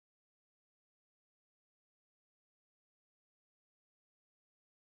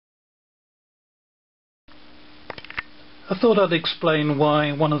I thought I'd explain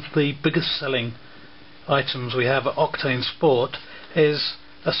why one of the biggest selling items we have at Octane Sport is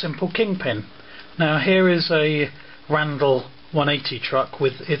a simple Kingpin. Now here is a Randal 180 truck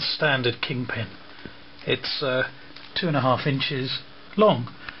with its standard Kingpin. It's 2.5 inches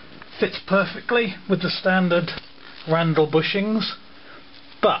long. Fits perfectly with the standard Randal bushings,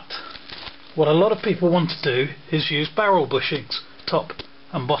 but what a lot of people want to do is use barrel bushings, top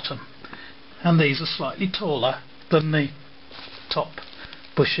and bottom, and these are slightly taller than the top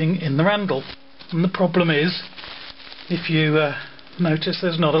bushing in the Randal, and the problem is, if you notice,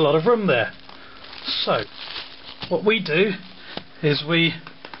 there's not a lot of room there. So what we do is we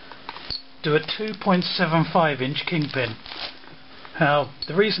do a 2.75 inch Kingpin. Now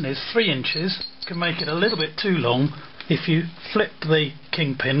the reason is 3 inches can make it a little bit too long if you flip the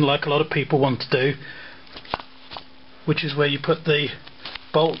Kingpin like a lot of people want to do, which is where you put the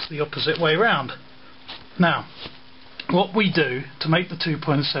bolt the opposite way round. Now what we do to make the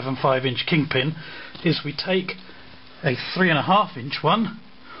 2.75 inch Kingpin is we take a 3.5 inch one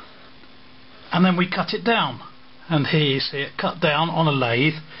and then we cut it down, and here you see it cut down on a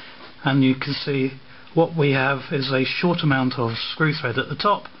lathe, and you can see what we have is a short amount of screw thread at the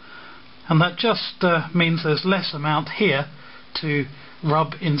top, and that just means there's less amount here to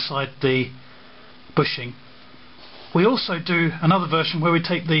rub inside the bushing. We also do another version where we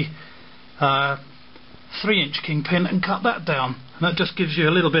take the 3 inch Kingpin and cut that down, and that just gives you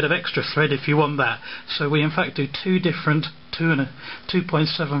a little bit of extra thread if you want that. So we in fact do 2 different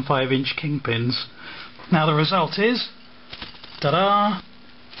 2.75 inch Kingpins. Now the result is, ta-da!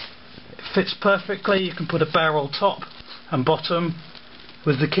 It fits perfectly. You can put a barrel top and bottom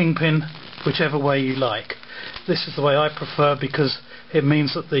with the Kingpin whichever way you like. This is the way I prefer because it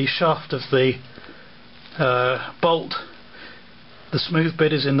means that the shaft of the bolt, the smooth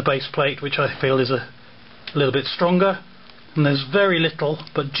bit is in the base plate, which I feel is a little bit stronger, and there's very little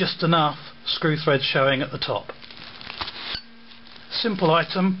but just enough screw thread showing at the top. Simple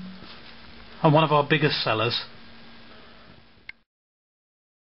item and one of our biggest sellers.